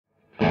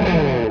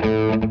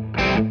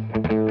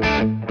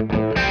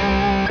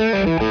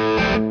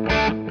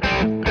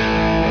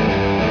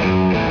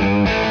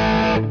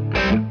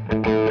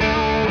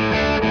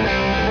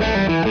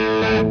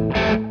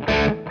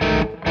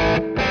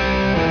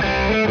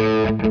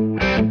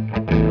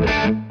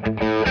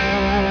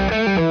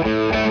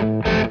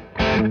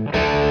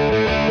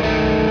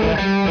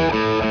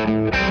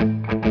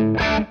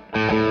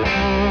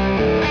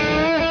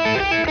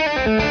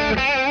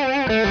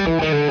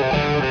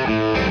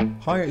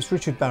it's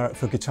Richard Barrett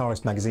for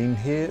Guitarist magazine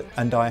here,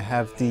 and I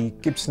have the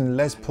Gibson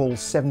Les Paul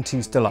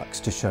 70s Deluxe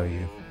to show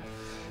you.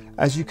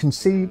 As you can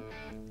see,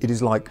 it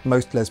is like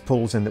most Les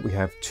Pauls in that we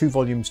have 2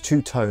 volumes,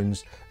 2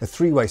 tones, a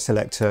 3-way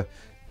selector.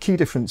 Key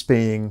difference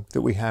being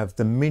that we have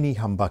the mini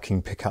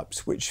humbucking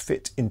pickups which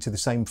fit into the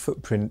same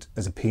footprint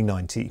as a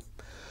P90.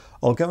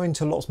 I'll go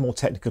into lots more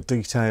technical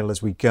detail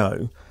as we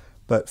go,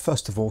 but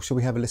first of all, shall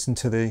we have a listen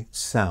to the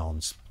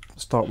sounds? I'll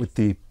start with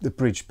the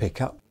bridge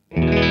pickup.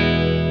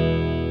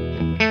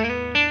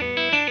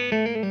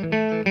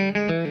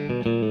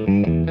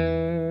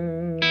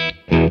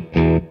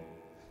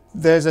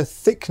 There's a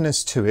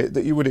thickness to it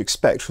that you would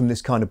expect from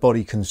this kind of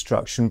body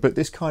construction, but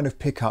this kind of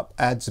pickup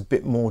adds a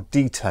bit more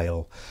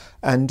detail.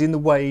 And in the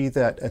way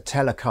that a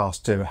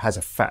Telecaster has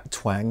a fat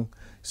twang,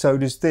 so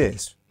does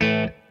this.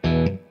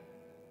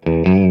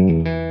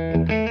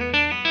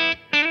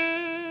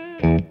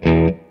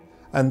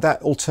 And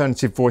that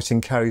alternative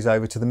voicing carries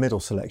over to the middle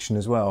selection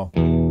as well.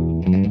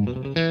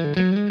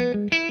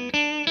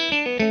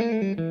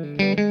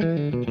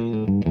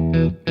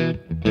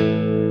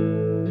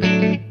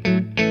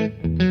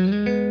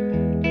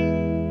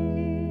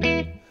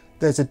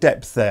 There's a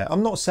depth there.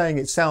 I'm not saying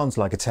it sounds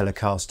like a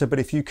Telecaster, but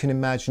if you can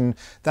imagine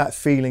that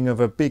feeling of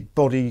a big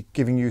body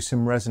giving you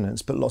some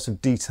resonance but lots of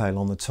detail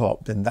on the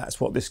top, then that's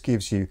what this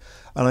gives you.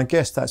 And I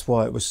guess that's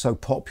why it was so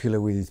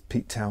popular with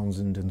Pete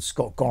Townsend and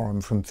Scott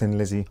Gorham from Thin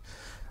Lizzy.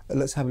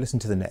 Let's have a listen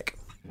to the neck.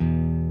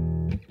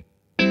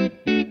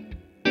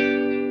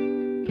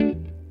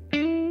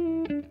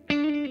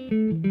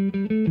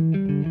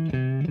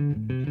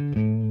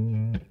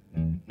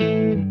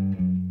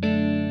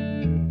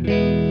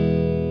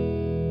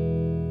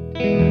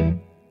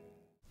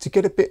 To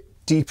get a bit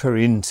deeper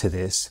into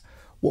this,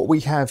 what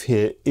we have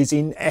here is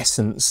in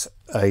essence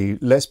a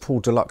Les Paul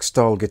Deluxe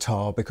style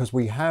guitar, because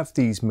we have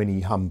these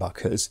mini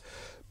humbuckers,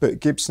 but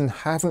Gibson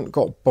haven't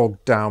got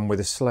bogged down with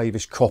a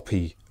slavish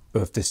copy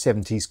of the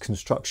 70s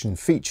construction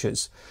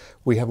features.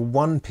 We have a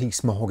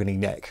one-piece mahogany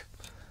neck,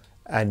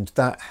 and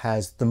that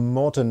has the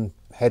modern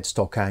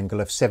headstock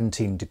angle of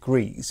 17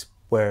 degrees,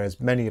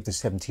 whereas many of the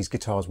 70s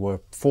guitars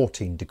were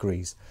 14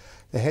 degrees.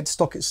 The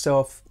headstock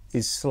itself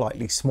is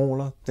slightly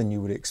smaller than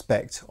you would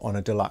expect on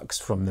a Deluxe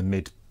from the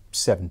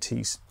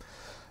mid-70s.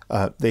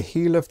 The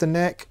heel of the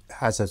neck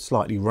has a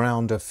slightly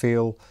rounder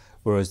feel,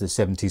 whereas the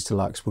 70s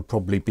Deluxe would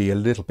probably be a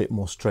little bit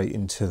more straight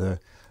into the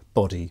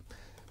body.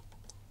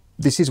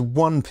 This is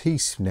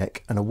one-piece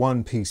neck and a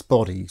one-piece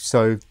body,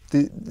 so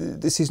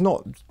this is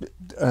not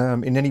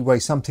in any way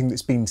something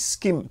that's been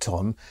skimped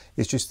on.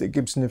 It's just that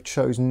Gibson have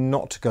chosen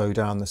not to go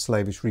down the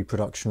slavish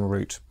reproduction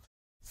route.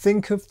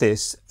 Think of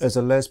this as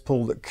a Les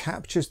Paul that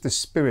captures the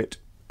spirit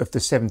of the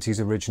 70s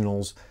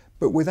originals,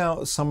 but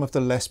without some of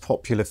the less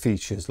popular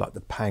features like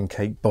the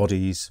pancake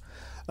bodies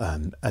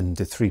and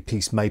the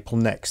 3-piece maple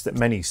necks that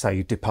many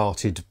say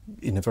departed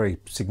in a very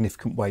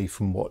significant way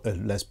from what a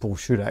Les Paul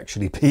should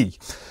actually be.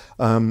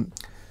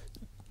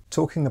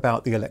 Talking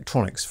about the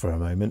electronics for a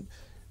moment,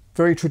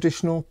 very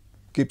traditional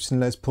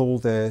Gibson Les Paul,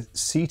 they're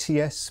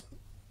CTS,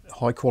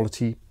 high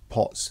quality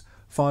pots,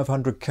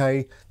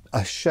 500K,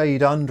 a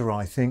shade under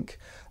I think.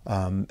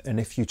 And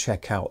if you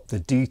check out the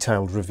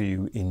detailed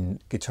review in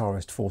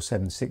Guitarist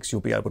 476,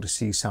 you'll be able to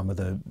see some of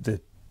the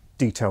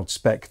detailed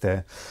spec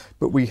there.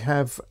 But we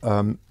have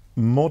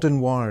modern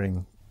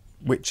wiring,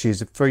 which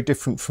is very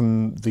different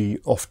from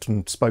the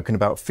often spoken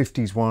about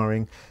 50s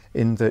wiring,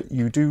 in that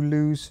you do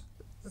lose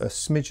a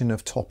smidgen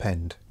of top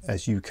end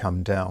as you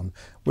come down,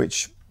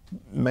 which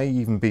may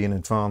even be an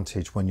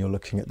advantage when you're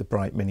looking at the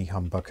bright mini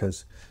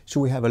humbuckers.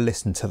 Shall we have a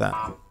listen to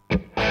that?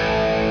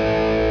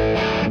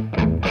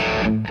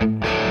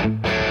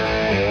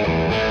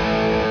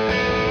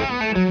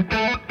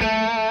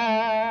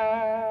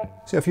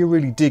 So if you're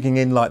really digging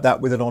in like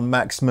that with it on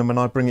maximum, and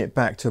I bring it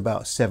back to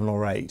about 7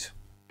 or 8.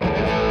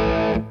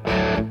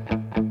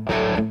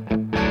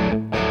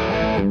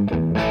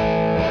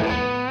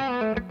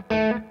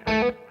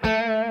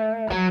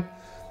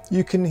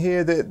 You can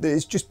hear that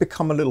it's just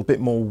become a little bit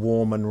more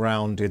warm and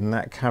rounded, and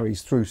that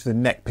carries through to the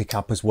neck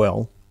pickup as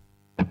well.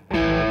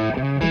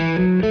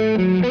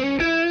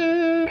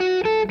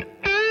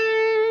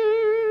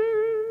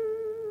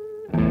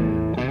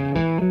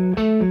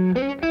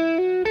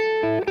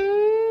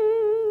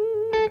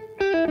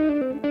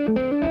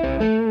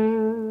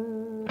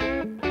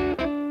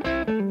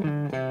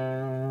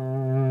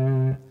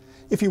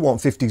 If you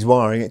want 50s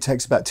wiring, it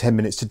takes about 10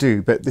 minutes to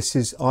do, but this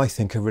is, I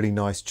think, a really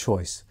nice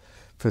choice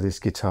for this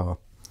guitar.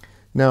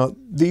 Now,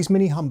 these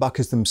mini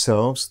humbuckers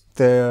themselves,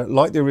 they're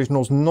like the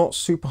originals, not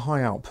super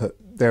high output.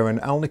 They're an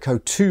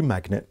Alnico 2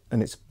 magnet,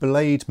 and it's a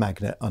blade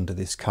magnet under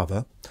this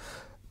cover.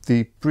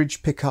 The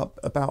bridge pickup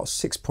about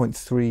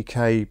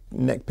 6.3K,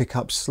 neck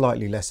pickup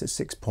slightly less at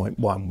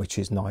 6.1, which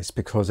is nice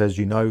because, as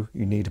you know,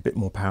 you need a bit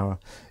more power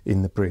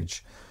in the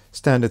bridge.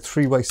 Standard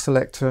 3-way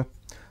selector.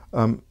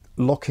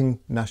 Locking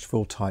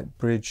Nashville type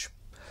bridge,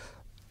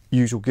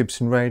 usual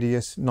Gibson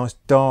radius, nice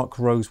dark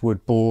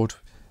rosewood board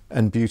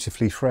and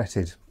beautifully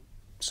fretted.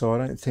 So I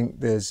don't think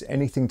there's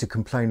anything to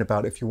complain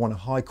about if you want a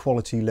high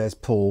quality Les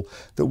Paul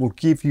that will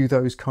give you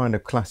those kind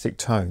of classic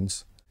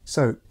tones.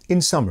 So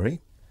in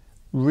summary,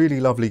 really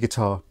lovely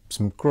guitar,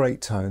 some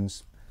great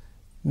tones.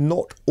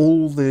 Not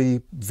all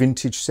the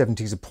vintage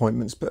 70s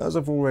appointments, but as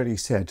I've already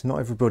said, not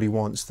everybody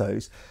wants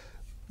those.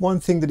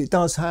 One thing that it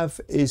does have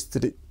is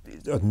that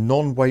it's a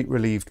non-weight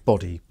relieved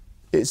body.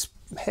 It's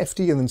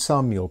heftier than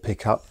some you'll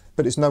pick up,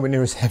 but it's nowhere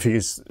near as heavy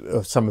as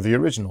some of the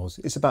originals.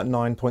 It's about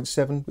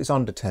 9.7, it's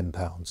under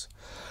 £10.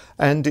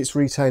 And it's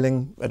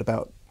retailing at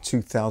about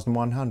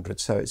 2,100,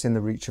 so it's in the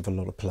reach of a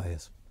lot of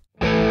players.